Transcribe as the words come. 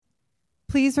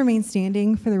Please remain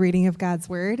standing for the reading of God's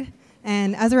word.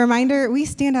 And as a reminder, we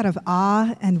stand out of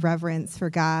awe and reverence for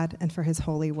God and for his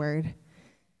holy word.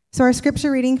 So our scripture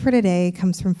reading for today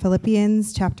comes from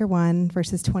Philippians chapter 1,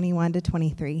 verses 21 to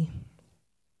 23.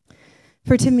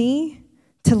 For to me,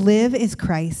 to live is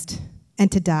Christ,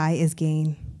 and to die is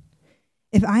gain.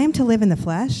 If I am to live in the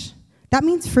flesh, that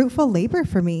means fruitful labor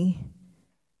for me.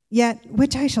 Yet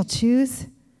which I shall choose,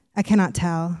 I cannot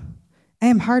tell. I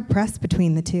am hard pressed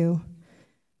between the two.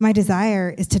 My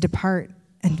desire is to depart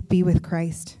and be with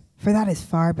Christ, for that is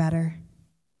far better.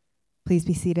 Please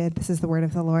be seated. This is the word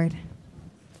of the Lord.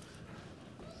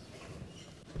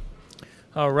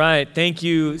 All right. Thank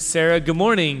you, Sarah. Good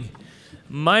morning.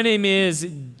 My name is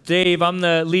Dave. I'm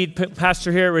the lead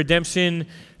pastor here at Redemption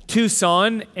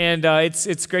Tucson, and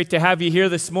it's great to have you here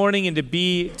this morning and to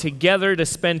be together to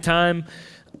spend time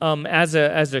as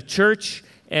a church.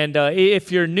 And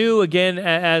if you're new, again,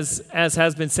 as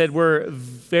has been said, we're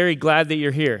very glad that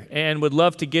you're here and would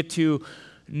love to get to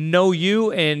know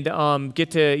you and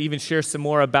get to even share some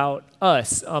more about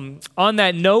us. On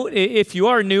that note, if you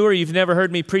are new or you've never heard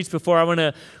me preach before, I want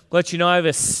to let you know I have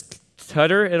a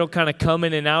stutter. It'll kind of come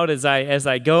in and out as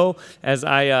I go, as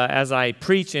I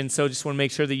preach, and so just want to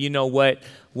make sure that you know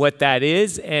what that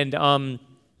is.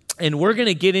 And we're going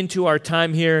to get into our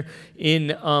time here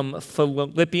in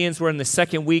Philippians. We're in the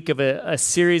second week of a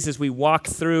series as we walk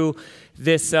through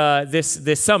this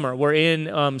summer. We're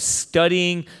in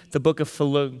studying the book of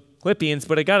Philippians,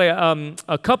 but I got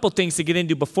a couple things to get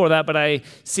into before that, but I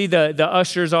see the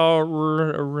ushers all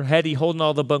ready holding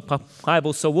all the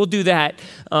Bibles, so we'll do that,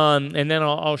 and then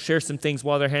I'll share some things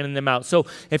while they're handing them out. So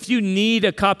if you need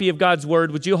a copy of God's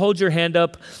Word, would you hold your hand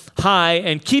up high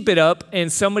and keep it up,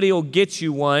 and somebody will get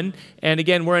you one. And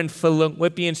again, we're in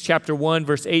Philippians chapter 1,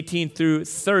 verse 18 through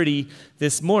 30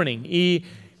 this morning. Y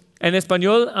en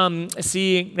español,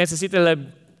 si necesita la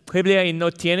Biblia y no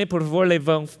tiene, por favor,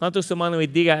 levanta su mano y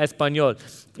diga español.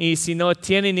 Y si no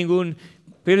tiene ningún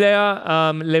Biblia,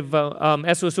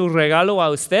 eso es un regalo a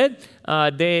usted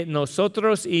de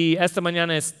nosotros. Y esta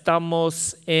mañana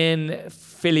estamos en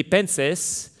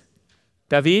Filipenses.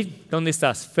 David, ¿dónde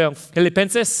estás?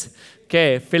 Filipenses?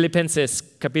 Okay, Filipenses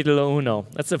capítulo 1.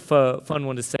 That's a fun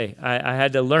one to say. I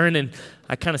had to learn, and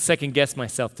I kind of second-guessed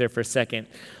myself there for a second.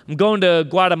 I'm going to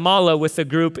Guatemala with a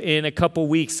group in a couple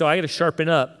weeks, so I got to sharpen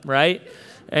up, right?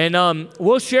 And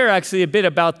we'll share actually a bit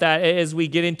about that as we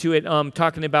get into it,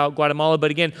 talking about Guatemala.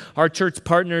 But again, our church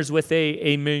partners with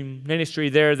a ministry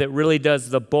there that really does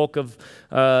the bulk of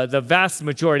the vast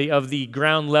majority of the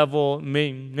ground level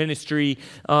ministry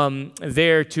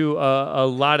there to a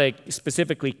lot of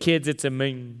specifically kids. It's a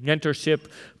mentorship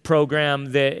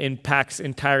program that impacts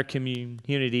entire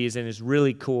communities and is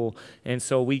really cool. And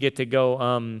so we get to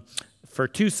go for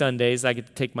 2 Sundays. I get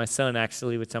to take my son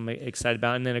actually, which I'm excited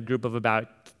about, and then a group of about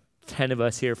 10 of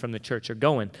us here from the church are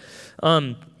going.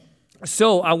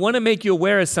 So I want to make you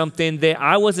aware of something that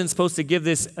I wasn't supposed to give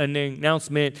this an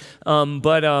announcement,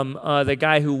 but the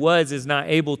guy who is not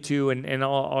able to, and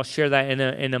I'll share that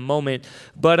in a moment.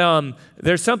 But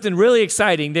there's something really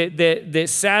exciting that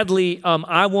sadly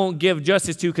I won't give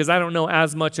justice to because I don't know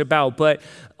as much about. But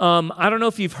I don't know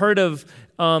if you've heard of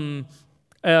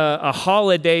a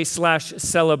holiday /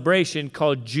 celebration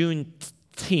called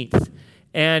Juneteenth.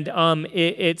 And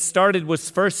it was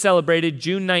first celebrated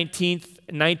June 19th,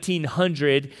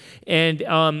 1900, and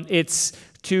it's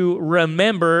to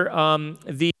remember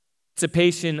the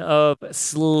emancipation of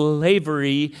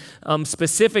slavery,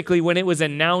 specifically when it was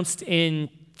announced in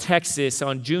Texas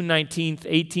on June 19th,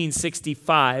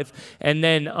 1865, and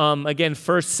then again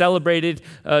first celebrated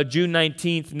June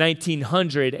 19th,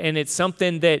 1900, and it's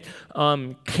something that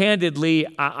candidly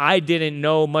I didn't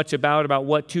know much about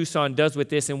what Tucson does with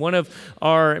this, and one of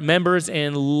our members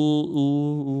and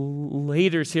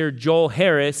leaders here, Joel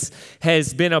Harris,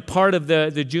 has been a part of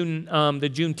the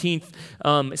Juneteenth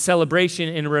celebration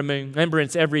and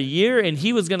remembrance every year, and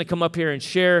he was going to come up here and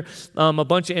share a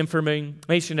bunch of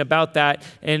information about that.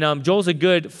 And Joel's a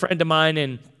good friend of mine,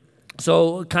 and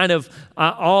so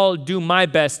I'll do my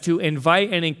best to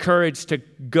invite and encourage to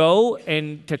go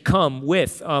and to come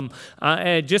with.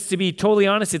 And just to be totally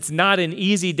honest, it's not an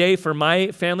easy day for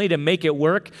my family to make it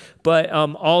work, but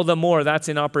all the more that's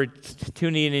an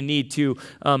opportunity and a need to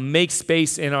make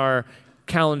space in our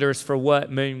calendars for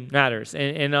what matters.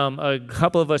 And a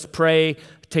couple of us pray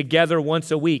together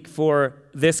once a week for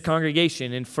this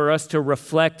congregation and for us to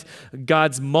reflect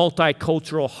God's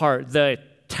multicultural heart, the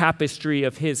tapestry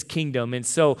of his kingdom. And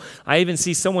so I even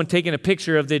see someone taking a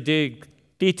picture of the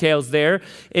details there.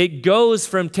 It goes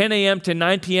from 10 a.m. to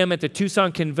 9 p.m. at the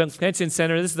Tucson Convention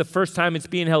Center. This is the first time it's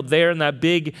being held there in that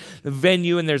big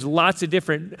venue, and there's lots of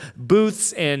different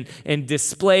booths and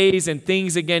displays and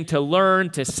things, again, to learn,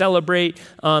 to celebrate,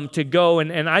 to go.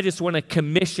 And I just want to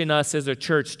commission us as a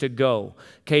church to go,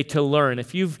 okay, to learn.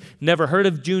 If you've never heard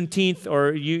of Juneteenth,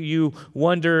 or you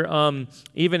wonder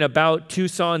even about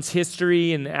Tucson's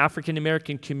history and the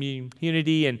African-American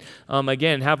community, and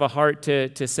again, have a heart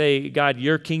to say, God,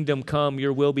 your kingdom come,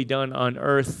 your will be done on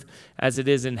earth as it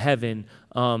is in heaven,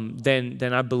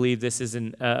 then I believe this is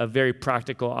a very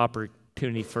practical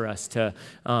opportunity for us to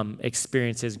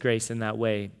experience his grace in that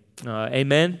way.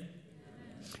 Amen?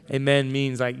 Amen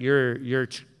means like you're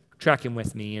tracking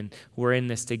with me, and we're in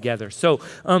this together. So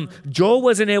Joel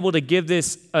wasn't able to give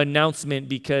this announcement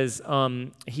because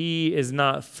he is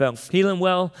not feeling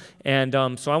well,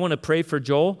 and so I want to pray for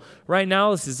Joel right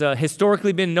now. This is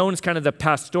historically been known as kind of the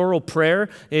pastoral prayer,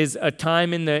 is a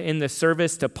time in the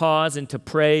service to pause and to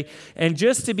pray. And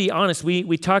just to be honest,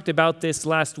 we talked about this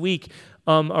last week.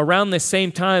 Around the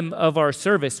same time of our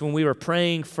service, when we were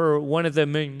praying for one of the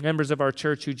members of our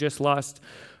church who just lost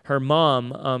her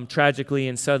mom tragically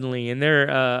and suddenly. And they're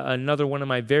another one of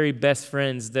my very best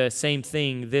friends, the same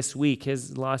thing this week,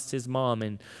 has lost his mom.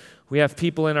 And we have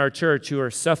people in our church who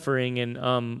are suffering.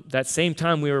 And that same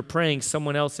time we were praying,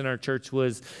 someone else in our church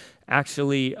was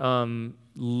actually in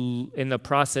the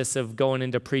process of going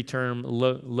into preterm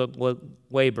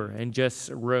labor and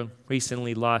just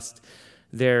recently lost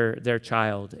their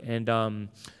child. And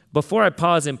before I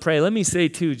pause and pray, let me say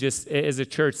too, just as a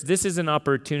church, this is an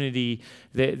opportunity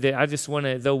that I just want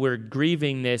to, though we're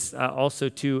grieving this, also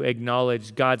to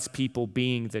acknowledge God's people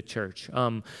being the church.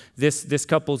 This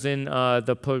couple's in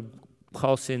the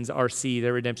Paulson's RC,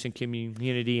 the Redemption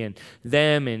Community, and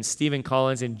them and Stephen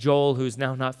Collins and Joel, who's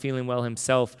now not feeling well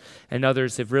himself, and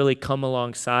others have really come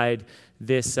alongside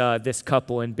this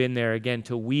couple and been there again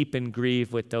to weep and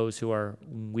grieve with those who are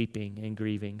weeping and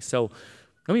grieving. So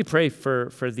let me pray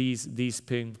for these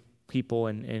people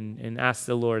and ask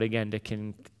the Lord again to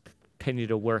continue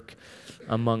to work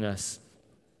among us.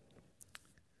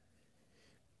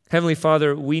 Heavenly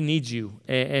Father, we need you,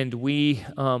 and we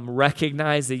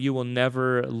recognize that you will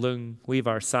never leave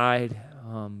our side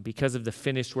because of the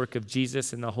finished work of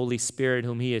Jesus and the Holy Spirit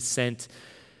whom he has sent.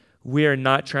 We are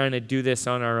not trying to do this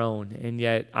on our own, and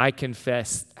yet I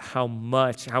confess how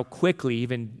quickly,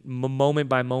 even moment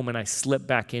by moment, I slip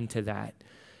back into that.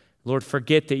 Lord,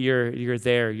 forget that you're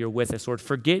there, you're with us. Lord,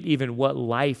 forget even what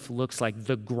life looks like,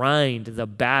 the grind, the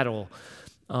battle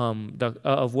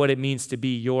of what it means to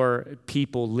be your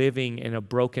people living in a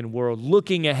broken world,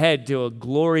 looking ahead to a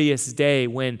glorious day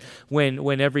when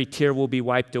every tear will be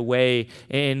wiped away.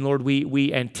 And Lord,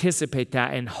 we anticipate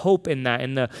that and hope in that,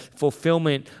 and the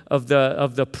fulfillment of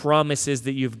the promises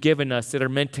that you've given us that are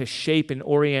meant to shape and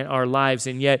orient our lives.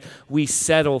 And yet we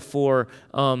settle for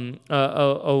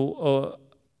a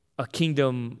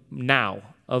kingdom now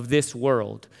of this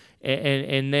world.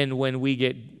 And then when we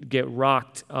get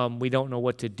rocked, we don't know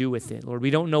what to do with it. Lord, we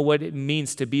don't know what it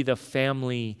means to be the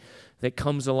family that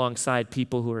comes alongside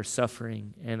people who are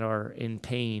suffering and are in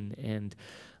pain.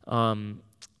 And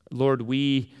Lord,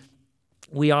 we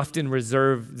often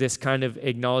reserve this kind of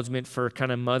acknowledgement for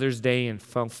kind of Mother's Day and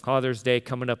Father's Day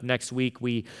coming up next week.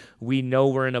 We know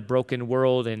we're in a broken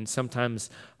world, and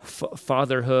sometimes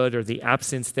fatherhood or the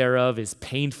absence thereof is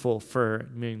painful for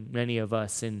many of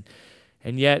us.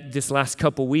 And yet, this last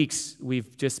couple weeks,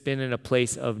 we've just been in a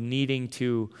place of needing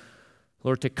to,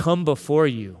 Lord, to come before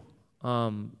you,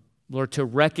 Lord, to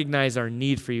recognize our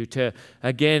need for you, to,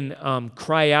 again,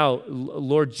 cry out,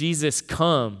 Lord Jesus,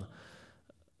 come.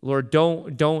 Lord,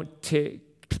 don't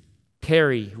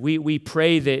tarry. We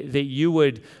pray that you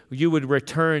would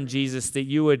return, Jesus, that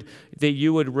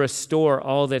you would restore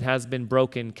all that has been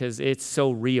broken, because it's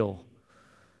so real.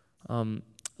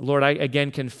 Lord, I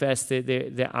again confess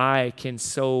that I can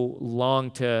so long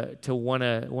to want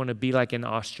to be like an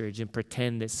ostrich and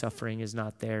pretend that suffering is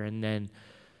not there. And then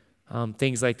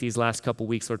things like these last couple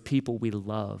weeks, Lord, people we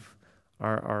love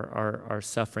are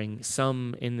suffering.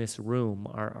 Some in this room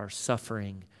are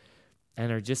suffering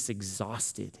and are just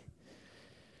exhausted.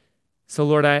 So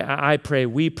Lord, I pray,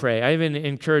 we pray. I even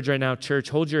encourage right now, church,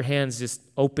 hold your hands just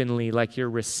openly like you're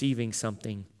receiving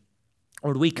something.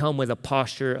 Lord, we come with a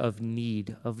posture of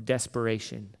need, of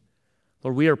desperation.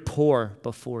 Lord, we are poor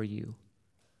before you.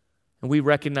 And we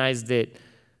recognize that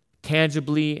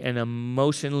tangibly and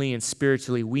emotionally and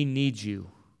spiritually, we need you.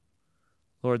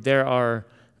 Lord, there are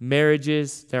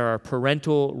marriages, there are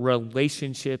parental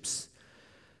relationships,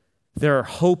 there are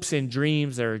hopes and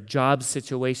dreams, there are job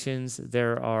situations,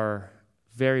 there are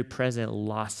very present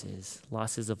losses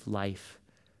of life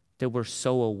that we're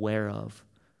so aware of,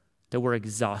 that we're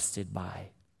exhausted by.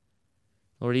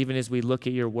 Lord, even as we look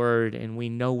at your word and we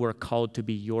know we're called to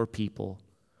be your people,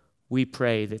 we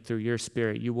pray that through your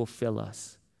Spirit you will fill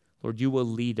us. Lord, you will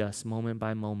lead us moment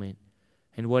by moment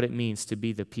in what it means to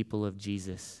be the people of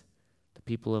Jesus, the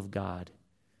people of God.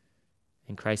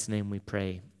 In Christ's name we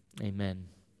pray, amen.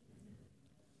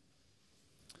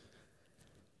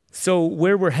 So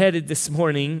where we're headed this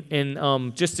morning,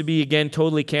 and just to be, again,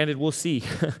 totally candid, we'll see.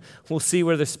 We'll see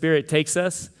where the Spirit takes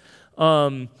us.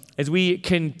 As we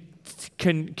can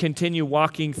continue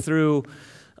walking through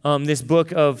this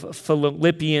book of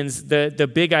Philippians, the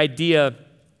big idea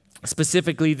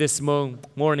specifically this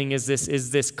morning is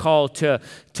this call to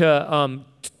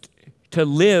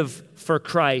live for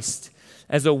Christ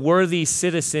as a worthy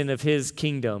citizen of his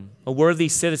kingdom, a worthy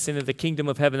citizen of the kingdom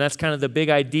of heaven. That's kind of the big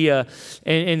idea.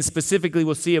 And specifically,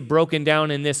 we'll see it broken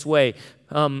down in this way.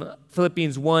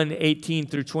 Philippians 1:18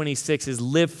 through 26 is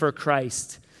live for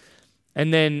Christ.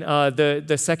 And then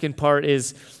the second part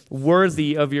is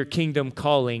worthy of your kingdom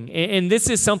calling. And this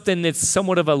is something that's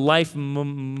somewhat of a life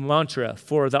mantra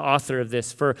for the author of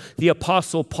this, for the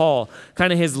Apostle Paul.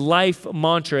 Kind of his life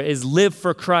mantra is live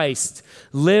for Christ.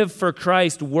 Live for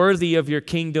Christ, worthy of your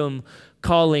kingdom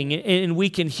calling. And we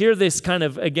can hear this kind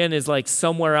of, again, is like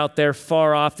somewhere out there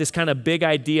far off, this kind of big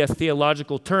idea,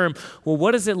 theological term. Well,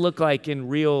 what does it look like in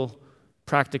real,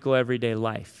 practical, everyday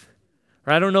life?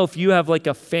 Or I don't know if you have like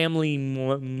a family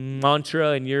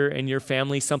mantra in your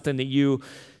family, something that you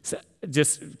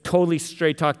just totally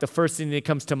straight talk. The first thing that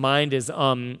comes to mind is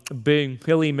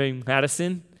Billy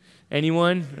Madison.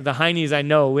 Anyone? The Heinies, I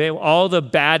know. All the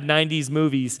bad 90s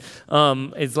movies,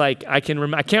 it's like I can't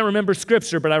remember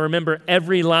scripture, but I remember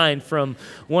every line from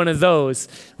one of those.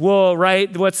 Well,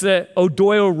 right, what's the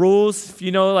O'Doyle rules?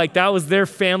 You know, like that was their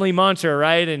family mantra,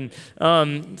 right? And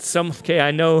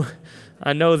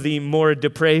I know the more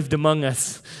depraved among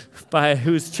us by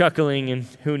who's chuckling and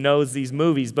who knows these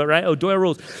movies, but right, O'Doyle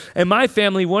rules. And my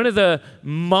family, one of the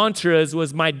mantras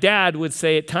was my dad would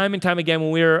say it time and time again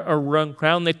when we were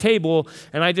around the table,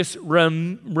 and I just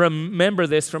remember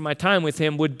this from my time with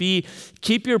him, would be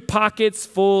keep your pockets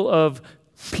full of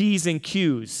P's and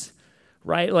Q's,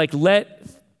 right? Like let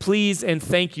please and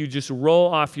thank you just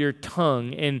roll off your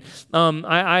tongue. And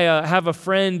I have a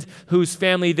friend whose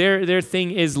family, their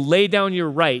thing is lay down your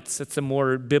rights. That's a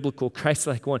more biblical,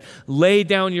 Christ-like one. Lay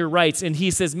down your rights. And he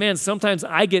says, man, sometimes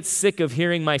I get sick of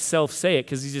hearing myself say it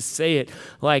because you just say it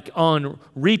like on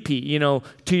repeat, you know,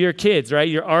 to your kids, right?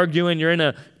 You're arguing, you're in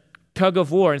a tug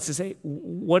of war, and says, hey,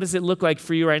 what does it look like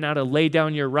for you right now to lay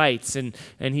down your rights? And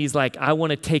he's like, I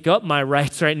want to take up my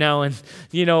rights right now and,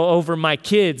 you know, over my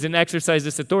kids and exercise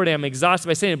this authority. I'm exhausted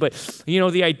by saying it. But, you know,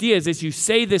 the idea is as you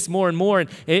say this more and more, and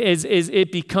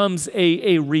it becomes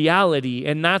a reality.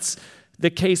 And that's the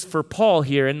case for Paul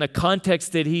here in the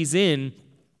context that he's in.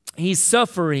 He's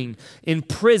suffering,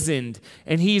 imprisoned,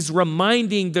 and he's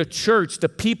reminding the church, the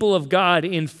people of God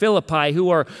in Philippi who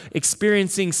are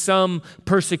experiencing some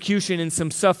persecution and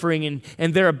some suffering,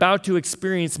 and they're about to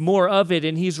experience more of it.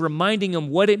 And he's reminding them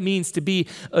what it means to be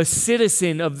a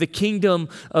citizen of the kingdom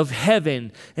of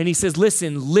heaven. And he says,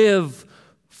 listen, live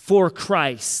for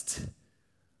Christ.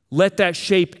 Let that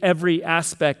shape every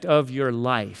aspect of your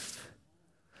life.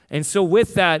 And so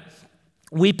with that,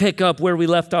 we pick up where we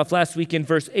left off last week in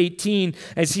verse 18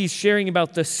 as he's sharing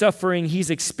about the suffering he's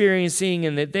experiencing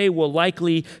and that they will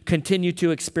likely continue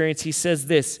to experience. He says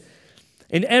this,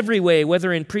 in every way,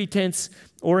 whether in pretense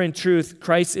or in truth,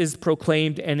 Christ is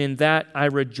proclaimed, and in that I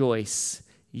rejoice.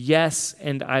 Yes,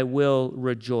 and I will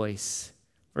rejoice.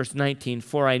 Verse 19,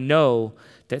 for I know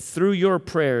that through your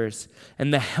prayers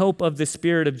and the help of the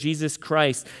Spirit of Jesus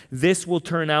Christ, this will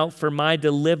turn out for my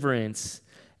deliverance,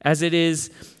 as it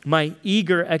is my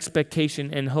eager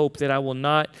expectation and hope that I will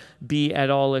not be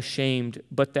at all ashamed,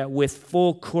 but that with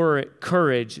full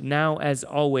courage, now as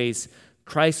always,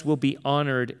 Christ will be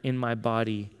honored in my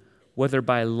body, whether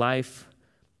by life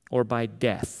or by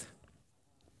death.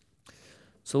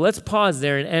 So let's pause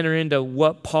there and enter into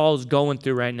what Paul's going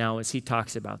through right now as he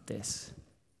talks about this.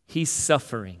 He's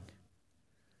suffering.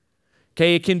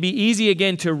 Okay, it can be easy,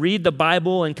 again, to read the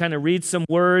Bible and kind of read some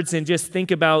words and just think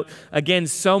about, again,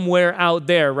 somewhere out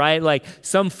there, right? Like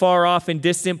some far off and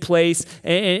distant place,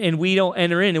 and we don't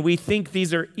enter in. And we think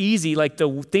these are easy, like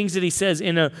the things that he says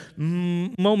in a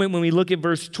moment when we look at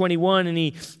verse 21, and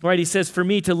he says, for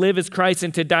me to live is Christ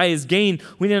and to die is gain.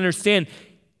 We need to understand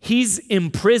he's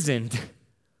imprisoned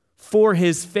for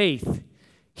his faith.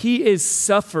 He is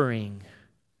suffering.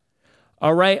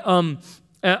 All right,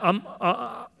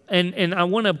 And I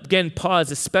want to, again,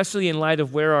 pause, especially in light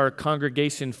of where our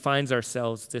congregation finds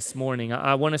ourselves this morning.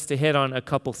 I want us to hit on a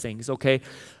couple things, okay?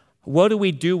 What do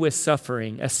we do with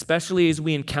suffering, especially as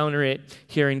we encounter it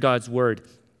here in God's Word?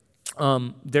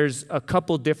 There's a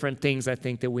couple different things I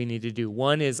think that we need to do.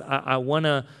 One is I want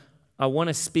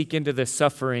to speak into the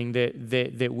suffering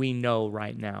that we know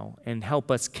right now and help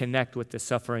us connect with the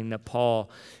suffering that Paul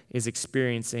is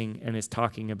experiencing and is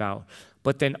talking about.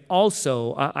 But then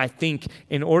also, I think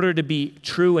in order to be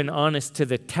true and honest to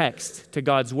the text, to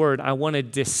God's Word, I want to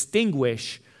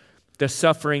distinguish the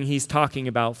suffering he's talking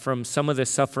about from some of the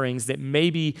sufferings that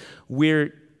maybe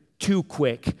we're too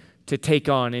quick to take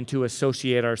on and to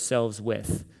associate ourselves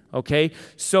with, okay?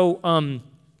 So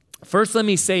first let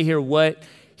me say here what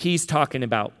he's talking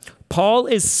about. Paul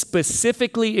is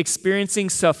specifically experiencing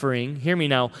suffering, hear me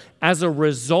now, as a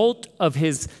result of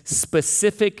his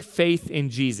specific faith in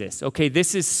Jesus. Okay,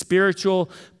 this is spiritual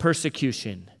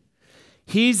persecution.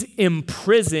 He's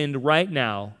imprisoned right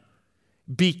now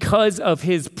because of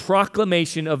his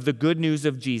proclamation of the good news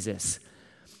of Jesus.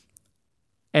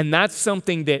 And that's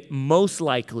something that most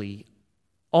likely,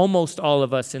 almost all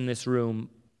of us in this room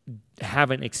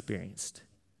haven't experienced.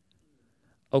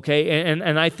 Okay,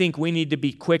 and I think we need to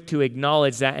be quick to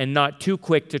acknowledge that and not too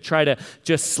quick to try to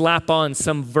just slap on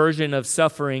some version of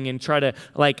suffering and try to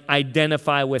like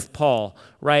identify with Paul,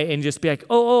 right? And just be like,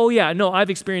 oh yeah, no, I've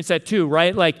experienced that too,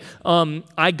 right? Like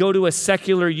I go to a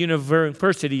secular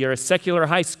university or a secular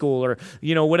high school or,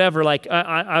 you know, whatever, like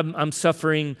I'm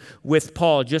suffering with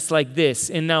Paul just like this.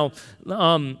 And now,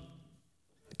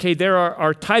 okay, there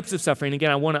are types of suffering. Again,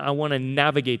 I want to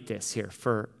navigate this here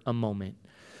for a moment.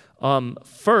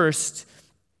 First,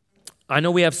 I know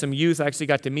we have some youth. I actually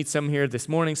got to meet some here this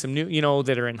morning, some new, you know,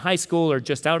 that are in high school or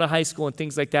just out of high school and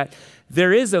things like that.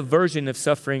 There is a version of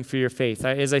suffering for your faith.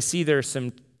 As I see, there are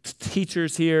some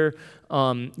teachers here,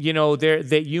 you know,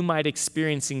 that you might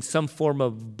experiencing some form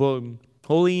of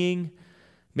bullying.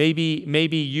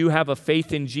 Maybe you have a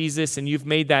faith in Jesus and you've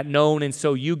made that known, and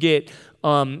so you get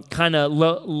kind of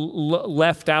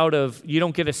left out of. You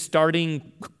don't get a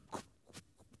starting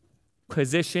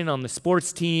position on the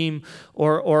sports team,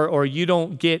 or you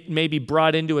don't get maybe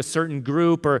brought into a certain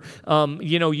group, or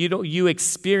you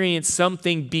experience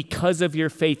something because of your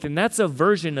faith, and that's a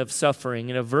version of suffering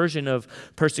and a version of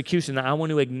persecution that I want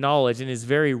to acknowledge and is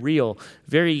very real.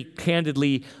 Very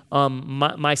candidly,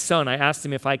 my son, I asked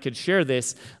him if I could share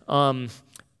this.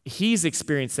 He's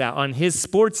experienced that on his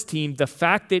sports team. The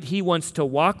fact that he wants to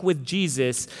walk with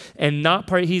Jesus and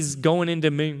he's going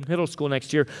into middle school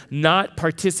next year, not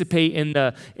participate in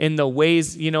the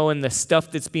ways, you know, and the stuff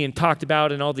that's being talked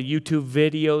about and all the YouTube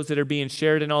videos that are being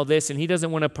shared and all this, and he doesn't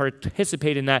want to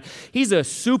participate in that. He's a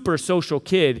super social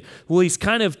kid. Well, he's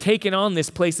kind of taken on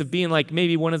this place of being like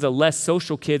maybe one of the less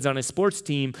social kids on his sports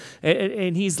team,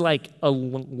 and he's like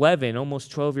 11,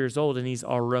 almost 12 years old, and he's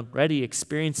already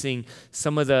experiencing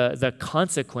some of the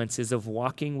consequences of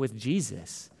walking with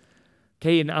Jesus.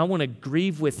 Okay, and I want to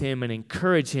grieve with him and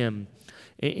encourage him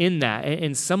in that.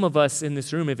 And some of us in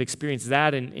this room have experienced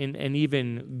that and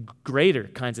even greater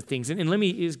kinds of things. And let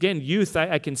me, again, youth,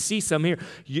 I can see some here.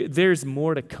 There's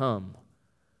more to come.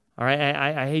 All right,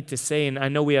 I hate to say, and I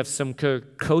know we have some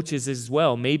coaches as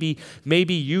well. Maybe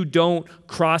you don't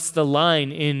cross the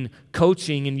line in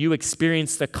coaching and you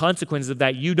experience the consequences of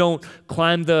that. You don't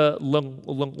climb the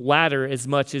ladder as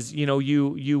much as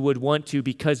you would want to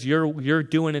because you're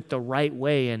doing it the right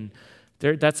way, and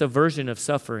that's a version of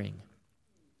suffering.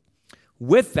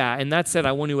 With that, and that said,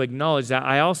 I want to acknowledge that.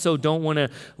 I also don't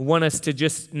want us to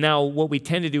just now, what we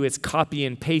tend to do is copy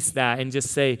and paste that and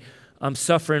just say, I'm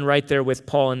suffering right there with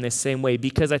Paul in this same way,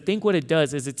 because I think what it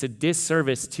does is it's a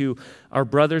disservice to our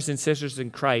brothers and sisters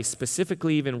in Christ,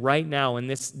 specifically even right now in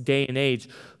this day and age,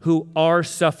 who are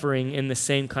suffering in the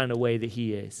same kind of way that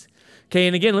he is. Okay,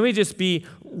 and again, let me just be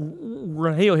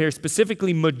real here,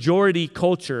 specifically majority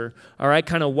culture, all right,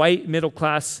 kind of white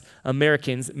middle-class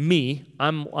Americans,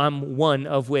 I'm one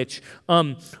of which,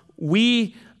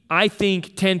 we, I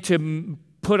think, tend to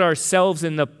put ourselves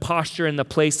in the posture and the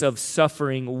place of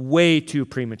suffering way too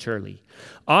prematurely.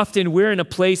 Often we're in a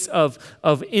place of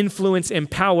influence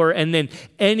and power, and then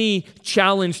any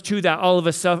challenge to that, all of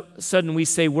a sudden we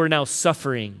say we're now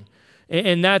suffering.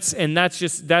 And that's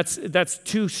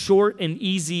too short and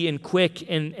easy and quick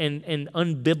and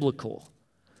unbiblical.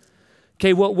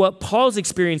 Okay, what Paul's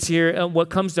experience here, what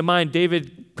comes to mind,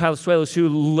 David Palazuelos, who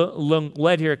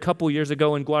led here a couple years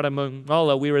ago in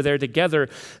Guatemala, we were there together.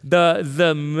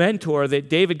 The mentor that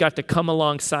David got to come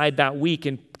alongside that week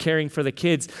and caring for the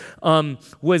kids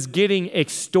was getting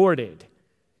extorted.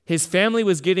 His family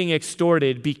was getting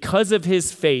extorted because of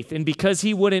his faith and because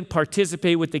he wouldn't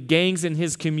participate with the gangs in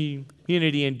his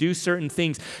community and do certain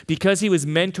things. Because he was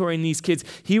mentoring these kids,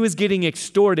 he was getting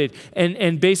extorted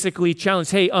and basically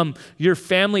challenged. Hey, your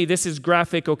family, this is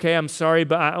graphic, okay? I'm sorry,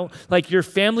 but your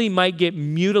family might get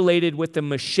mutilated with a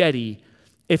machete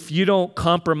if you don't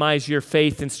compromise your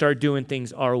faith and start doing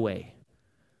things our way.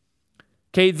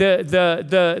 Okay,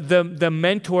 the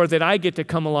mentor that I get to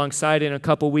come alongside in a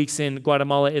couple weeks in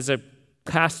Guatemala is a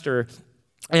pastor,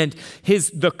 and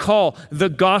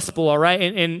the gospel, all right,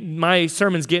 and my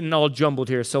sermon's getting all jumbled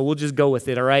here, so we'll just go with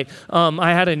it, all right?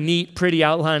 I had a neat, pretty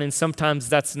outline, and sometimes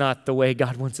that's not the way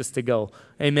God wants us to go,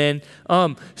 amen?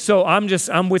 So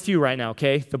I'm with you right now,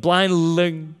 okay? The blind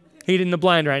leading the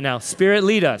blind right now. Spirit,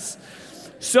 lead us.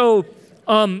 So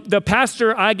the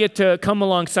pastor I get to come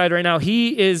alongside right now,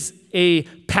 he is a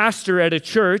pastor at a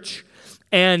church,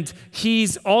 and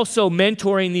he's also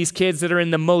mentoring these kids that are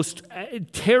in the most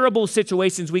terrible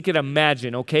situations we could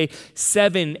imagine, okay?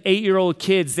 7, 8-year-old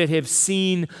kids that have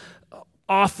seen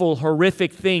awful,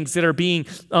 horrific things, that are being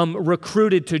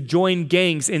recruited to join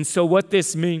gangs. And so what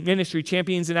this ministry,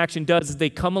 Champions in Action, does is they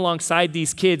come alongside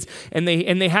these kids, and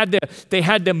they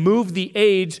had to move the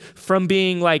age from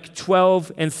being like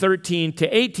 12 and 13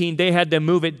 to 18. They had to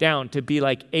move it down to be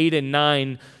like 8 and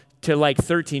 9 to like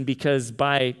 13, because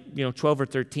by 12 or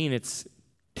 13, it's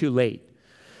too late.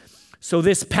 So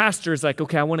this pastor is like,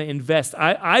 okay, I want to invest.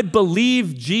 I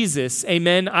believe Jesus,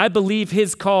 amen. I believe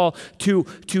his call to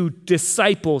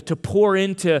disciple, to pour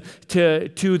into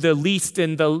to the least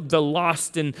and the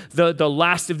lost and the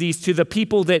last of these, to the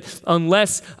people that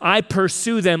unless I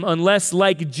pursue them, unless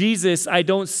like Jesus, I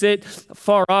don't sit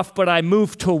far off, but I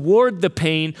move toward the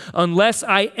pain, unless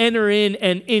I enter in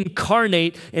and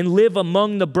incarnate and live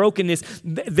among the brokenness,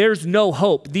 there's no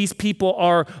hope. These people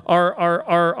are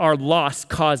lost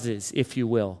causes, if you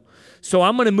will. So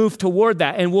I'm going to move toward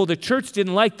that. And the church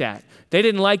didn't like that. They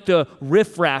didn't like the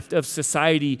riffraff of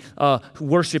society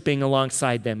worshiping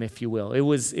alongside them, if you will. It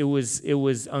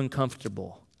was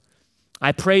uncomfortable.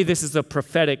 I pray this is a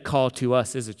prophetic call to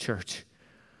us as a church.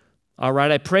 All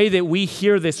right, I pray that we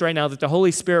hear this right now, that the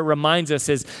Holy Spirit reminds us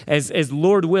as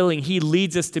Lord willing, he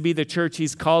leads us to be the church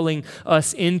he's calling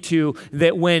us into,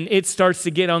 that when it starts to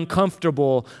get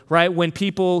uncomfortable, right, when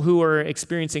people who are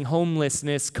experiencing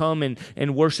homelessness come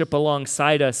and worship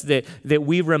alongside us, that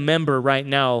we remember right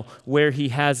now where he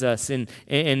has us. And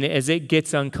as it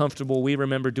gets uncomfortable, we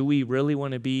remember, do we really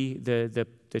want to be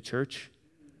the church?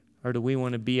 Or do we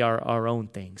want to be our own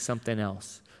thing, something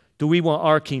else? Do we want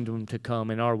our kingdom to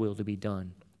come and our will to be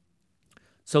done?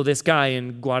 So this guy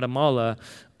in Guatemala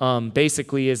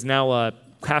basically is now a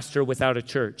pastor without a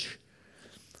church,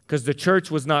 because the church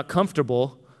was not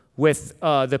comfortable with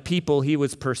the people he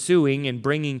was pursuing and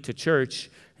bringing to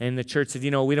church. And the church said,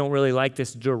 we don't really like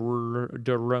this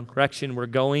direction we're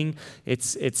going.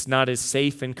 It's not as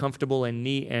safe and comfortable and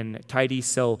neat and tidy.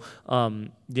 So,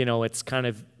 it's kind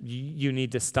of, you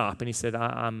need to stop. And he said,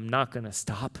 I'm not going to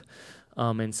stop.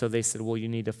 And so they said, well, you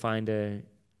need to find a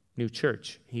new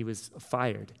church. He was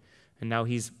fired. And now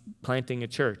he's planting a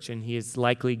church. And he is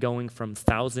likely going from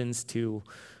thousands to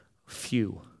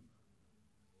few.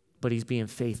 But he's being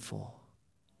faithful.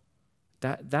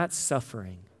 That's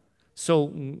suffering.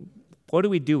 So what do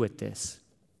we do with this?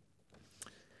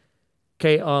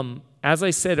 Okay, as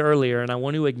I said earlier, and I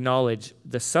want to acknowledge,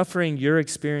 the suffering you're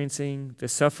experiencing, the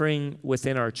suffering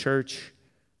within our church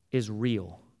is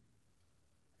real.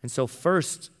 And so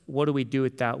first, what do we do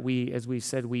with that? As we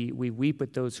said, we weep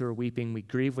with those who are weeping. We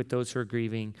grieve with those who are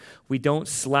grieving. We don't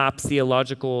slap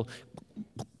theological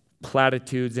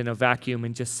platitudes in a vacuum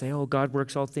and just say, oh, God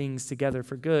works all things together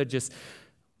for good.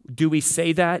 Do we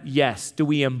say that? Yes. Do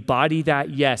we embody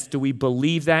that? Yes. Do we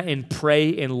believe that and pray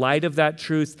in light of that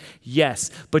truth?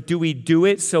 Yes. But do we do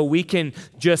it so we can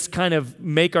just kind of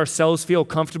make ourselves feel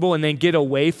comfortable and then get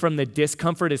away from the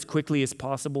discomfort as quickly as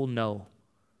possible? No.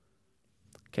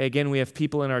 Okay, again, we have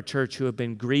people in our church who have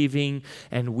been grieving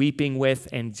and weeping with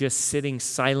and just sitting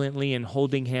silently and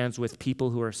holding hands with people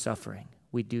who are suffering.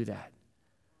 We do that.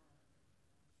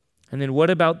 And then what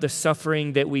about the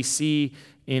suffering that we see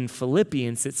in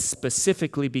Philippians? It's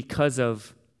specifically because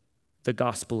of the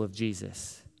gospel of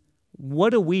Jesus. What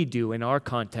do we do in our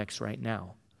context right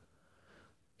now?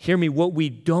 Hear me, what we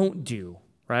don't do,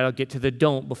 right? I'll get to the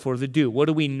don't before the do. What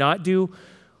do we not do?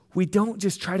 We don't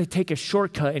just try to take a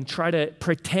shortcut and try to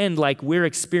pretend like we're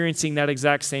experiencing that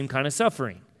exact same kind of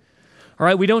suffering. All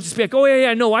right, we don't just be like, oh,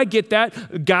 yeah, no, I get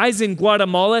that. Guys in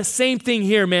Guatemala, same thing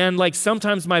here, man. Like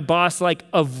sometimes my boss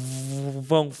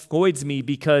avoids me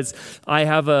because I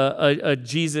have a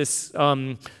Jesus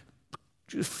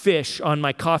fish on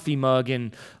my coffee mug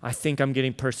and I think I'm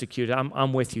getting persecuted.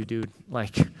 I'm with you, dude.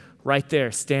 Like right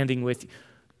there, standing with you.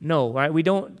 No, right? We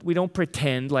don't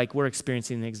pretend like we're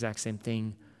experiencing the exact same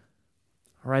thing.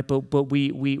 All right, but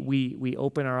we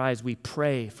open our eyes. We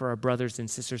pray for our brothers and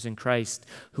sisters in Christ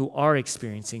who are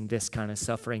experiencing this kind of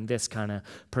suffering, this kind of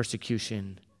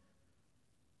persecution.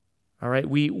 All right,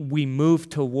 we move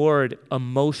toward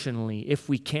emotionally, if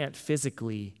we can't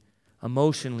physically,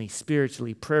 emotionally,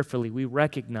 spiritually, prayerfully, we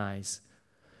recognize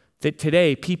that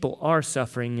today people are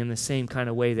suffering in the same kind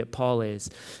of way that Paul is.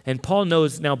 And Paul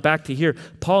knows, now back to here,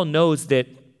 Paul knows that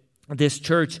this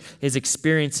church is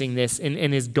experiencing this and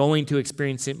is going to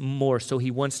experience it more. So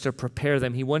he wants to prepare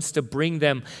them. He wants to bring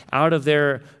them out of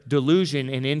their delusion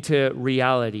and into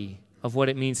reality of what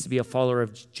it means to be a follower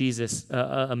of Jesus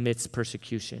amidst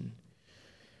persecution.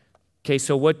 Okay,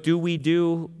 so what do?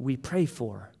 We pray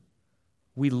for.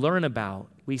 We learn about.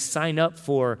 We sign up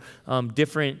for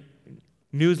different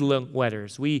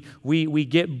newsletters. We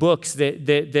get books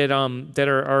that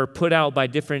are put out by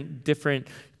different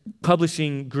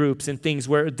publishing groups and things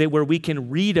where we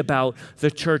can read about the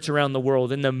church around the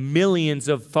world and the millions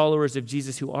of followers of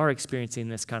Jesus who are experiencing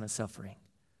this kind of suffering.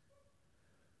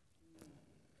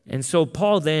 And so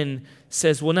Paul then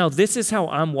says, well, now this is how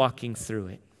I'm walking through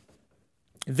it.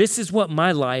 This is what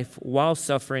my life while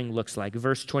suffering looks like.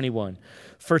 Verse 21,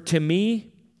 for to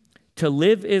me, to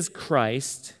live is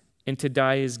Christ and to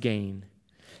die is gain.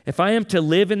 If I am to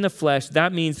live in the flesh,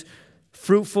 that means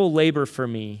fruitful labor for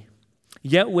me.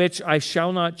 Yet which I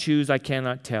shall not choose, I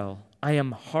cannot tell. I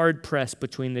am hard pressed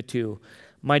between the two.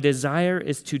 My desire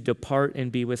is to depart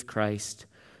and be with Christ,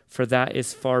 for that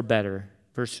is far better.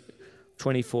 Verse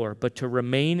 24, but to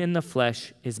remain in the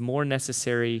flesh is more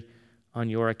necessary on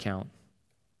your account.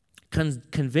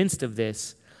 Convinced of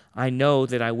this, I know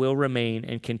that I will remain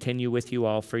and continue with you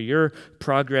all for your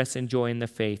progress and joy in the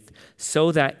faith,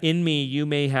 so that in me you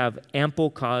may have ample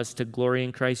cause to glory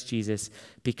in Christ Jesus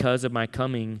because of my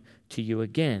coming to you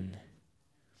again.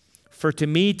 For to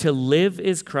me to live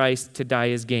is Christ, to die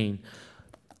is gain.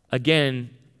 Again,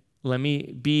 let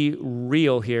me be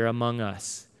real here among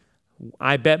us.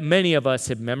 I bet many of us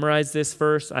have memorized this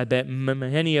verse. I bet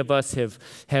many of us have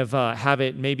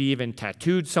it maybe even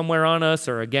tattooed somewhere on us,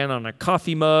 or again on a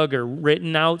coffee mug, or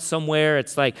written out somewhere.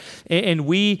 It's like, and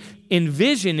we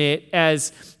envision it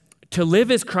as to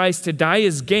live as Christ, to die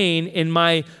as gain in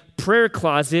my prayer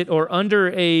closet or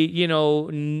under a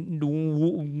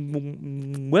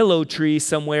willow tree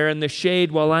somewhere in the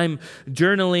shade while I'm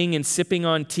journaling and sipping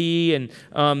on tea, and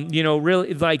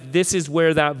really, like, this is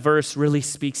where that verse really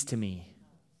speaks to me.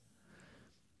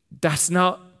 That's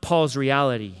not Paul's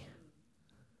reality.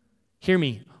 Hear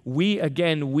me. We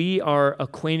are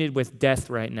acquainted with death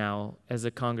right now as a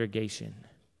congregation.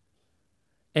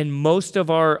 And most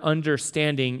of our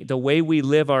understanding, the way we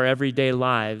live our everyday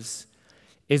lives,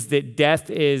 is that death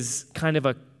is kind of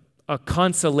a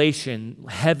consolation,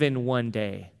 heaven one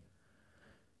day.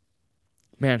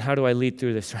 Man, how do I lead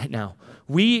through this right now?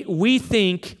 We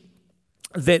think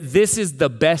that this is the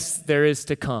best there is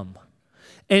to come.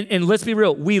 And let's be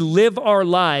real, we live our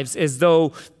lives as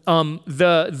though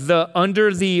the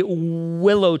under the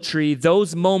willow tree,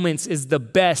 those moments is the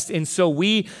best. And so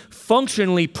we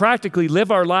functionally, practically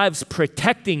live our lives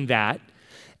protecting that.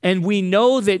 And we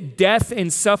know that death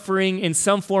and suffering in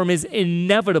some form is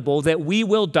inevitable, that we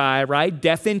will die, right?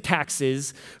 Death and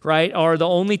taxes, right, are the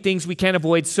only things we can't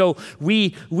avoid. So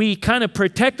we kind of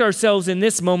protect ourselves in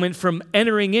this moment from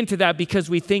entering into that because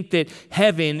we think that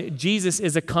heaven, Jesus,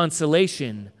 is a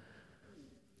consolation.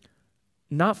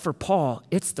 Not for Paul,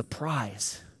 it's the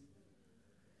prize.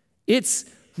 It's,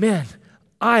 man,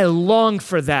 I long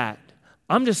for that.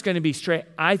 I'm just going to be straight.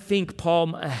 I think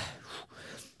Paul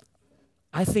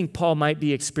might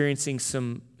be experiencing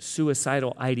some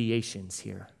suicidal ideations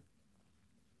here.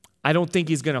 I don't think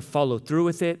he's going to follow through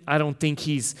with it. I don't think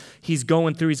he's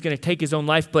going through. He's going to take his own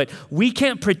life. But we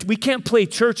can't play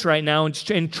church right now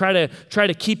and try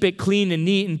to keep it clean and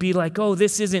neat and be like, oh,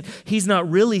 this isn't. He's not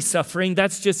really suffering.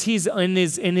 That's just he's in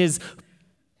his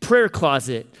prayer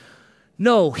closet.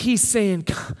 No, he's saying,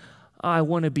 I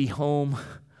want to be home.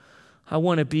 I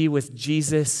want to be with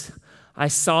Jesus. I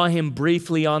saw him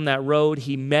briefly on that road.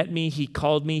 He met me, he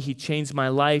called me, he changed my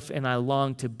life, and I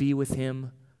long to be with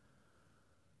him.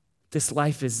 This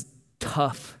life is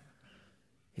tough.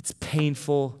 It's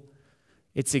painful.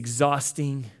 It's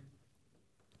exhausting.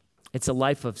 It's a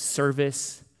life of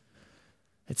service.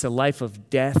 It's a life of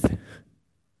death.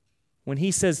 When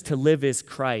he says to live is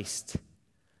Christ,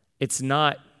 it's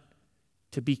not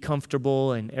to be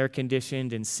comfortable and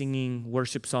air-conditioned and singing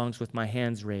worship songs with my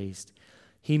hands raised.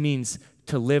 He means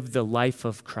to live the life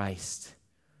of Christ,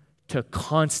 to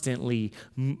constantly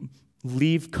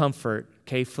leave comfort.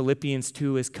 Okay, Philippians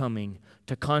 2 is coming.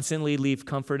 To constantly leave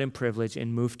comfort and privilege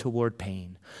and move toward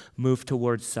pain, move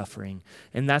towards suffering.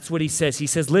 And that's what he says. He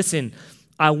says, listen,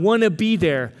 I want to be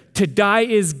there. To die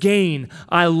is gain.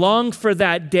 I long for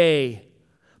that day.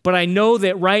 But I know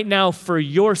that right now, for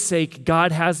your sake,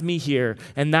 God has me here.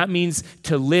 And that means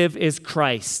to live is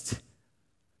Christ.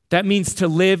 That means to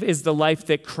live is the life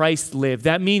that Christ lived.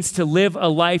 That means to live a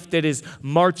life that is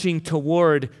marching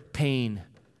toward pain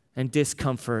and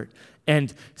discomfort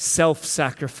and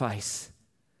self-sacrifice.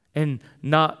 And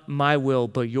not my will,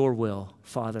 but your will,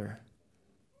 Father.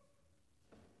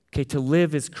 Okay, to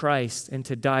live is Christ and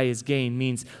to die is gain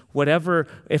means whatever,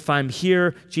 if I'm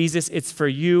here, Jesus, it's for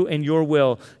you and your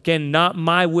will. Again, not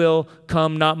my will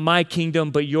come, not my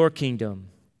kingdom, but your kingdom.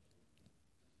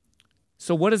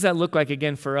 So what does that look like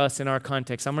again for us in our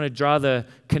context? I'm going to draw the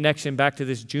connection back to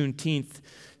this Juneteenth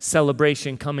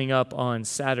celebration coming up on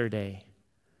Saturday.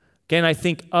 Again, I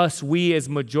think we as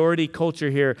majority culture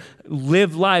here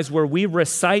live lives where we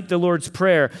recite the Lord's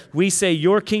Prayer. We say,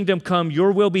 your kingdom come,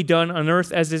 your will be done on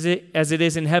earth as it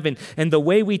is in heaven. And the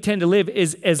way we tend to live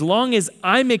is as long as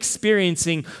I'm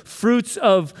experiencing fruits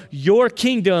of your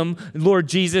kingdom, Lord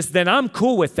Jesus, then I'm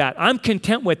cool with that. I'm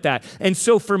content with that. And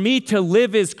so for me to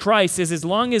live as Christ is as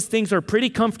long as things are pretty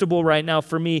comfortable right now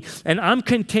for me and I'm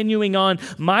continuing on,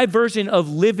 my version of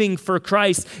living for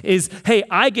Christ is, hey,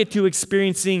 I get to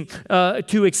experience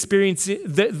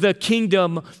the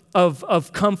kingdom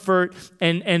of comfort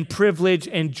and privilege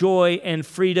and joy and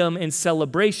freedom and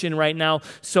celebration right now.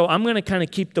 So I'm going to kind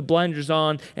of keep the blinders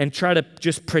on and try to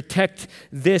just protect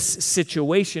this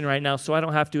situation right now so I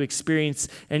don't have to experience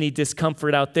any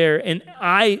discomfort out there. And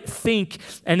I think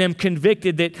and am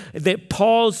convicted that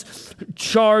Paul's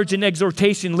charge and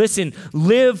exhortation, listen,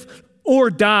 live or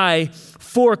die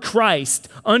for Christ.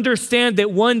 Understand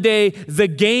that one day the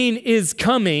gain is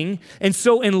coming. And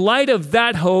so in light of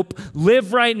that hope,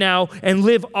 live right now and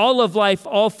live all of life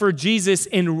all for Jesus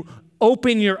and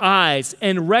open your eyes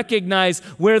and recognize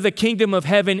where the kingdom of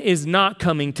heaven is not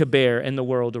coming to bear in the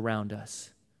world around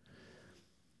us.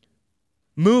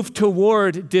 Move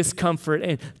toward discomfort,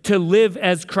 and to live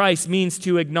as Christ means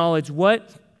to acknowledge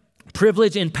what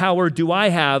privilege and power do I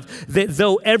have that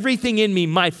though everything in me,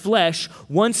 my flesh,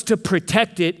 wants to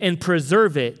protect it and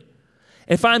preserve it,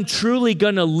 if I'm truly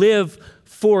going to live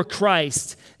for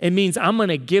Christ, it means I'm going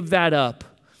to give that up.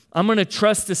 I'm going to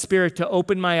trust the Spirit to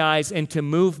open my eyes and to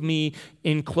move me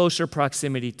in closer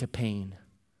proximity to pain.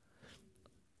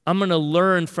 I'm going to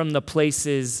learn from the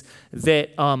places that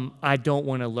I don't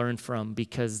want to learn from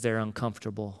because they're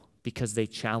uncomfortable, because they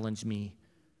challenge me,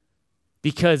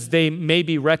 because they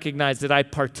maybe recognize that I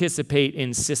participate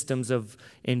in systems of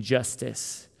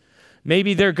injustice.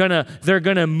 Maybe they're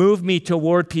gonna move me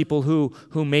toward people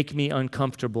who make me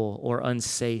uncomfortable or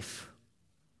unsafe.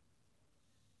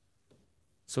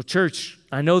 So church,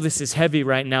 I know this is heavy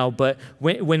right now, but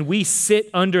when we sit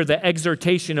under the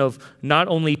exhortation of not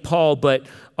only Paul, but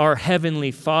our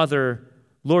Heavenly Father,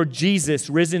 Lord Jesus,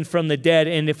 risen from the dead.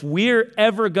 And if we're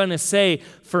ever going to say,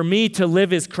 for me to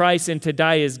live is Christ and to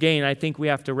die is gain, I think we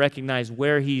have to recognize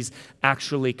where he's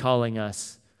actually calling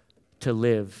us to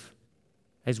live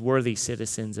as worthy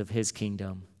citizens of his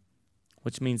kingdom,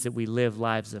 which means that we live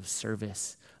lives of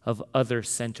service, of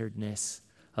other-centeredness,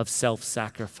 of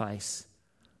self-sacrifice,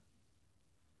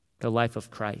 the life of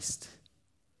Christ.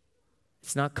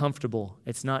 It's not comfortable.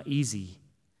 It's not easy.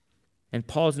 And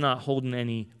Paul's not holding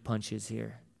any punches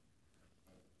here.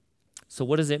 So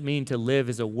what does it mean to live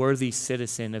as a worthy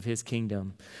citizen of his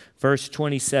kingdom? Verse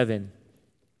 27,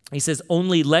 he says,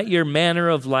 only let your manner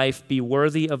of life be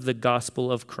worthy of the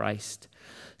gospel of Christ,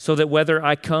 so that whether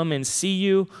I come and see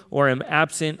you or am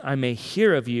absent, I may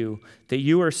hear of you, that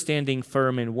you are standing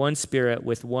firm in one spirit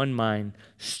with one mind,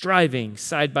 striving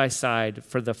side by side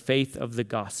for the faith of the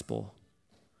gospel.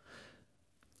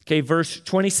 Okay, verse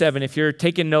 27, if you're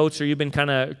taking notes or you've been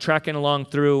kind of tracking along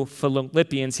through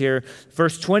Philippians here,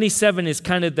 verse 27 is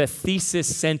kind of the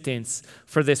thesis sentence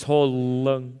for this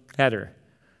whole letter.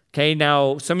 Okay,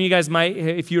 now some of you guys might,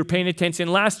 if you were paying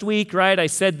attention last week, right, I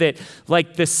said that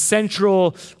like the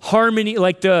central harmony,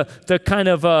 like the kind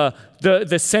of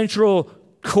the central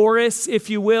chorus, if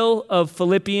you will, of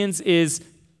Philippians is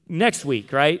next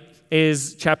week, right?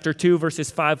 Is chapter 2,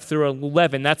 verses 5 through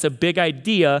 11. That's a big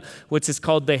idea, which is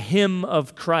called the hymn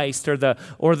of Christ or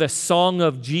the song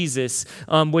of Jesus,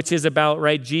 which is about,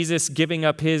 right, Jesus giving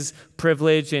up his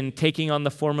privilege and taking on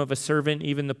the form of a servant,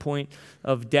 even the point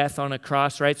of death on a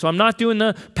cross, right? So I'm not doing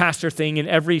the pastor thing in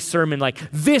every sermon like,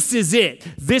 this is it.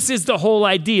 This is the whole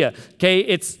idea, okay?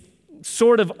 It's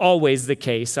sort of always the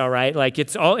case, all right? Like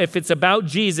if it's about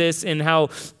Jesus and how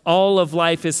all of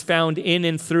life is found in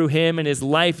and through him and his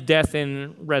life, death,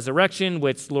 and resurrection,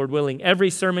 which, Lord willing, every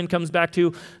sermon comes back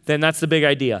to, then that's the big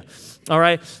idea, all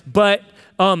right? But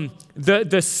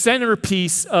the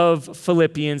centerpiece of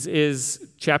Philippians is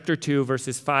chapter 2,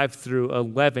 verses 5 through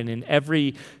 11, and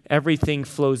everything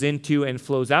flows into and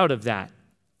flows out of that.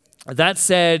 That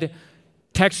said,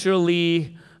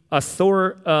 textually, as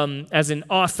an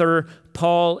author,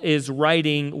 Paul is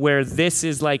writing where this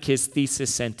is like his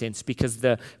thesis sentence, because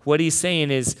what he's saying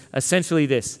is essentially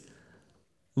this: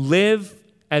 live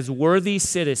as worthy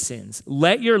citizens.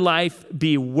 Let your life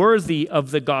be worthy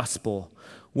of the gospel.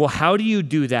 Well, how do you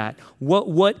do that?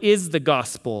 What is the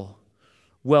gospel?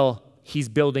 Well, he's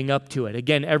building up to it.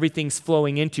 Again, everything's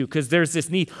flowing into, because there's this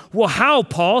need. Well, how,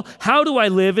 Paul? How do I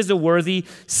live as a worthy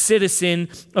citizen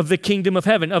of the kingdom of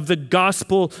heaven, of the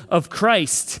gospel of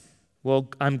Christ? Well,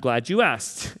 I'm glad you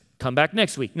asked. Come back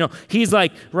next week. No, he's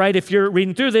like, right, if you're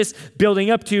reading through this, building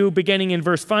up to, beginning in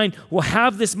verse 5, well,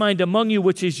 have this mind among you,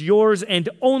 which is yours and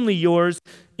only yours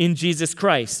in Jesus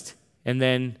Christ. And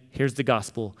then here's the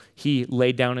gospel. He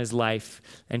laid down his life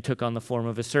and took on the form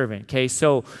of a servant. Okay,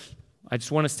 so I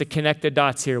just want us to connect the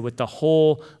dots here with the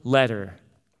whole letter.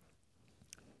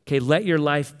 Okay, let your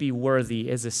life be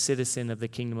worthy as a citizen of the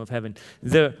kingdom of heaven.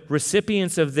 The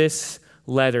recipients of this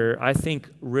letter, I think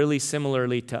really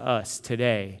similarly to us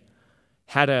today,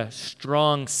 had a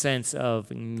strong sense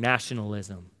of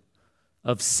nationalism,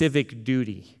 of civic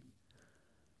duty.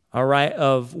 All right,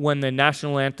 of when the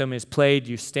national anthem is played,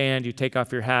 you stand, you take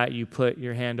off your hat, you put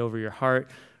your hand over your heart.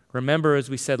 Remember, as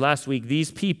we said last week,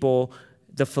 these people,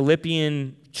 the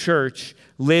Philippian church,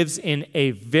 lives in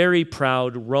a very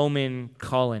proud Roman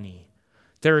colony.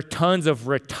 There are tons of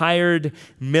retired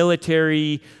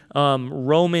military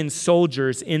Roman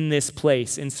soldiers in this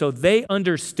place, and so they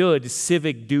understood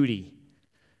civic duty.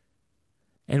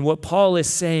 And what Paul is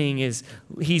saying is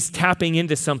he's tapping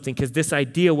into something, because this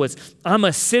idea was, I'm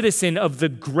a citizen of the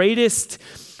greatest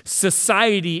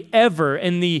society ever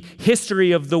in the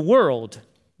history of the world,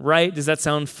 right? Does that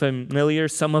sound familiar?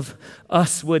 Some of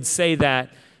us would say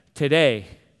that today.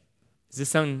 Does this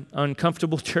sound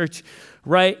uncomfortable, church?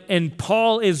 Right? And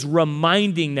Paul is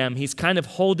reminding them, he's kind of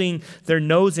holding their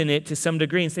nose in it to some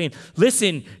degree and saying,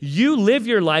 listen, you live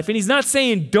your life. And he's not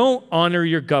saying don't honor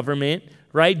your government,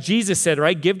 right? Jesus said,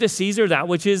 right, give to Caesar that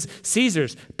which is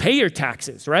Caesar's. Pay your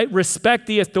taxes, right? Respect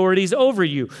the authorities over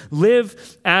you.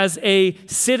 Live as a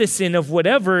citizen of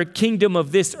whatever kingdom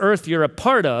of this earth you're a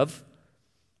part of.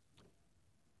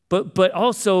 But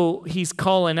also he's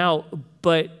calling out,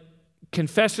 but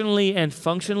confessionally and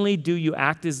functionally, do you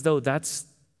act as though that's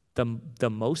the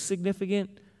most significant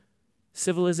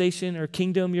civilization or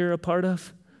kingdom you're a part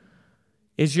of?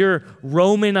 Is your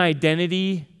Roman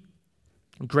identity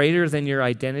greater than your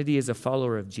identity as a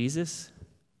follower of Jesus?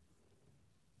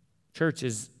 Church,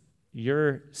 is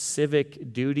your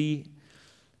civic duty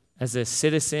as a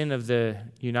citizen of the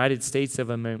United States of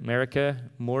America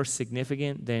more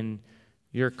significant than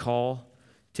your call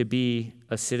to be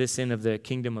a citizen of the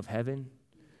kingdom of heaven?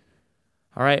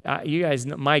 All right, you guys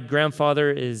know, my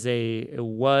grandfather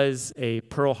was a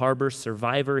Pearl Harbor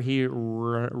survivor. He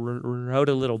wrote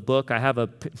a little book. I have a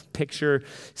picture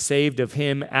saved of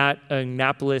him at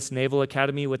Annapolis Naval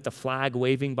Academy with the flag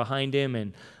waving behind him,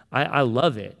 and I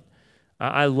love it.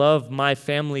 I love my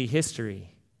family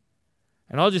history.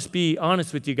 And I'll just be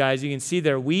honest with you guys. You can see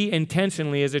there, we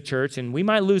intentionally as a church, and we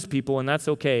might lose people, and that's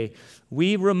okay,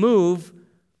 we remove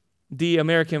the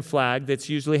American flag that's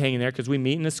usually hanging there, because we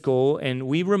meet in a school, and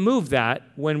we remove that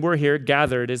when we're here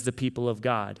gathered as the people of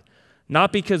God.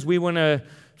 Not because we want to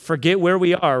forget where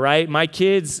we are, right? My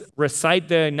kids recite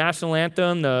the national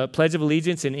anthem, the Pledge of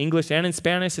Allegiance in English and in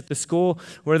Spanish at the school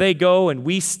where they go, and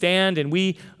we stand and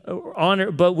we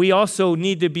honor, but we also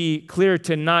need to be clear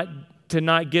to not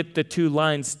get the two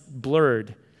lines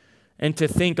blurred. And to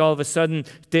think all of a sudden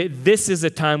that this is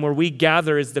a time where we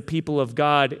gather as the people of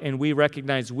God and we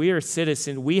recognize we are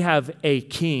citizens. We have a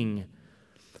king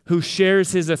who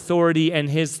shares his authority and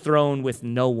his throne with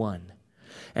no one.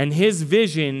 And his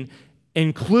vision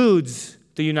includes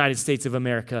the United States of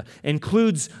America,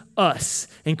 includes us,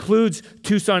 includes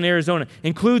Tucson, Arizona,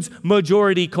 includes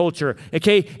majority culture.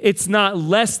 Okay, it's not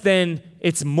less than,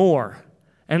 it's more.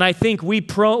 And I think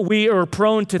we are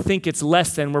prone to think it's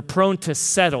less than. We're prone to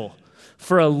settle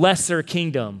for a lesser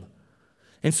kingdom.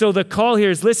 And so the call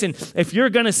here is, listen, if you're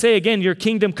going to say again, your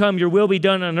kingdom come, your will be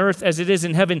done on earth as it is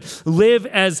in heaven, live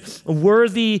as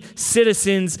worthy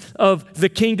citizens of the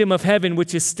kingdom of heaven,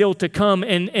 which is still to come,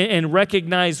 and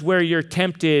recognize where you're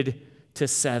tempted to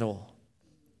settle.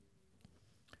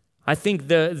 I think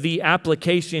the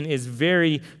application is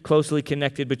very closely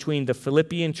connected between the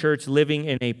Philippian church living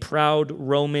in a proud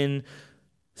Roman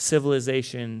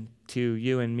civilization to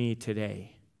you and me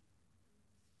today.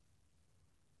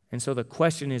 And so the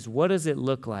question is, what does it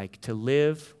look like to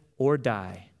live or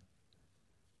die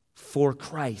for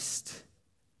Christ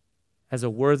as a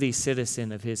worthy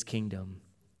citizen of his kingdom?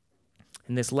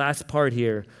 In this last part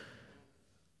here,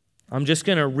 I'm just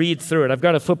going to read through it. I've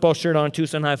got a football shirt on,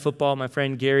 Tucson High football. My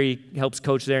friend Gary helps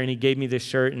coach there, and he gave me this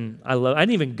shirt, and I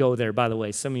didn't even go there, by the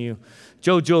way. Some of you,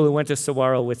 Joe Jewell, who went to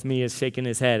Saguaro with me, is shaking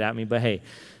his head at me, but hey,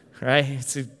 right?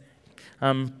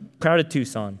 I'm proud of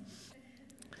Tucson.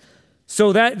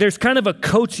 So that there's kind of a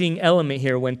coaching element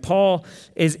here when Paul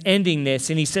is ending this,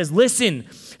 and he says, listen,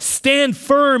 stand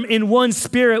firm in one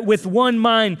spirit with one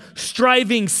mind,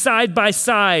 striving side by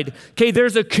side. Okay,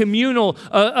 there's a communal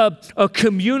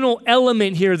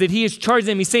element here that he is charging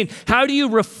them. He's saying, how do you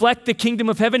reflect the kingdom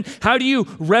of heaven? How do you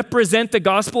represent the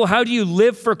gospel? How do you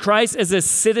live for Christ as a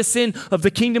citizen of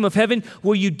the kingdom of heaven?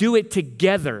 Well, you do it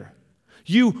together.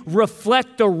 You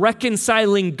reflect the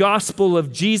reconciling gospel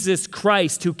of Jesus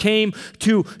Christ, who came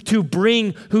to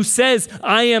bring, who says,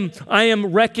 I am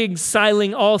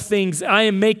reconciling all things. I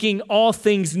am making all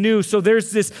things new. So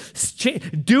there's this,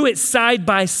 do it side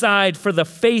by side for the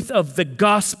faith of the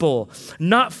gospel,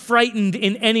 not frightened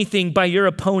in anything by your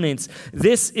opponents.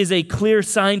 This is a clear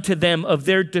sign to them of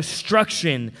their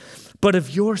destruction, but of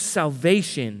your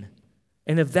salvation,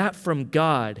 and of that from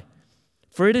God.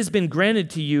 For it has been granted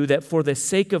to you that for the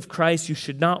sake of Christ you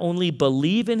should not only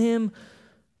believe in him,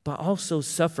 but also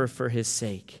suffer for his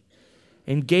sake.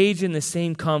 Engage in the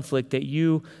same conflict that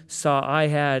you saw I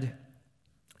had,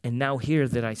 and now hear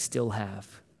that I still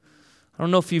have. I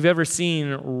don't know if you've ever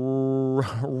seen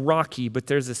Rocky, but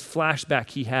there's this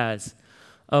flashback he has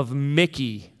of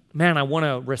Mickey. Man, I want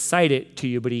to recite it to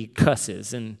you, but he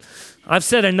cusses. And I've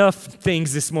said enough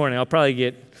things this morning. I'll probably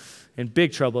get in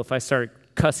big trouble if I start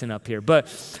cussing up here. But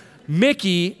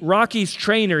Mickey, Rocky's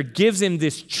trainer, gives him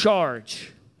this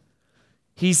charge.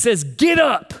 He says, get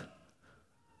up,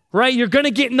 right? You're going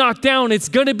to get knocked down. It's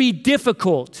going to be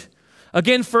difficult.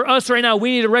 Again, for us right now,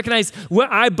 we need to recognize what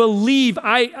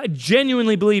I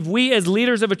genuinely believe, we as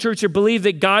leaders of a church here believe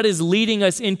that God is leading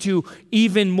us into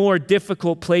even more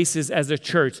difficult places as a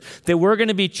church, that we're going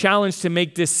to be challenged to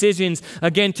make decisions,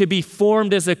 again, to be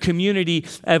formed as a community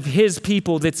of his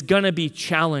people that's going to be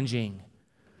challenging.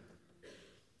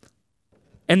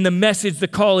 And the message, the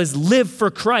call is live for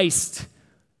Christ,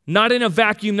 not in a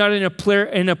vacuum, not in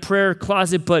a prayer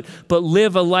closet, but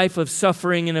live a life of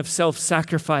suffering and of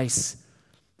self-sacrifice.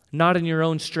 Not in your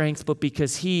own strength, but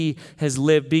because he has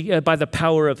lived by the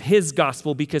power of his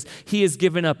gospel, because he has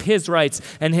given up his rights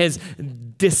and has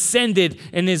descended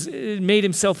and has made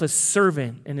himself a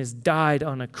servant and has died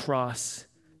on a cross,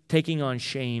 taking on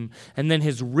shame, and then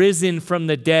has risen from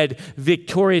the dead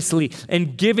victoriously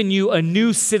and given you a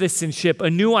new citizenship, a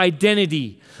new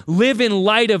identity. Live in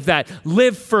light of that.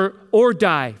 Live for or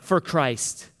die for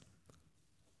Christ.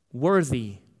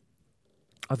 Worthy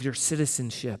of your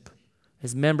citizenship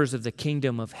as members of the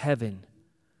kingdom of heaven.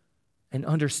 And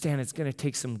understand it's going to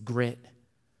take some grit.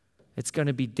 It's going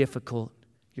to be difficult.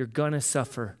 You're going to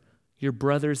suffer. Your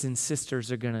brothers and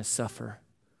sisters are going to suffer.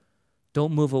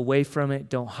 Don't move away from it.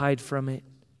 Don't hide from it.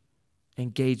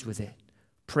 Engage with it.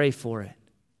 Pray for it.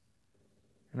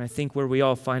 And I think where we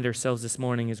all find ourselves this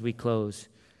morning as we close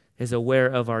is aware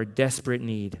of our desperate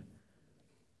need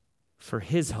for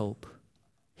his hope,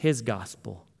 his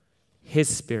gospel, his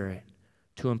spirit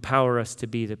to empower us to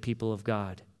be the people of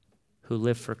God who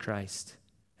live for Christ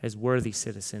as worthy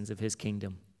citizens of his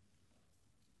kingdom.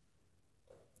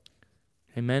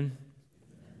 Amen?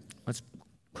 Let's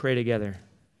pray together.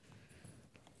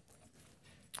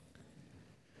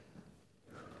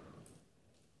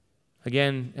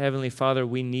 Again, Heavenly Father,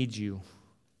 we need you.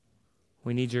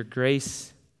 We need your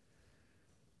grace.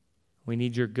 We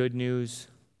need your good news.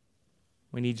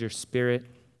 We need your spirit.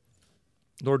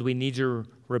 Lord, we need your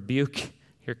rebuke,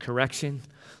 your correction.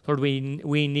 Lord, we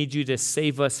need you to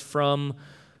save us from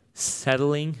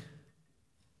settling.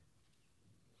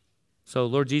 So,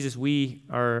 Lord Jesus, we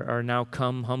are now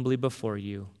come humbly before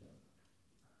you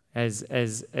as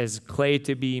clay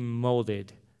to be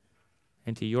molded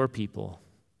into your people.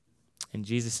 In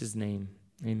Jesus' name,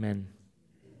 amen.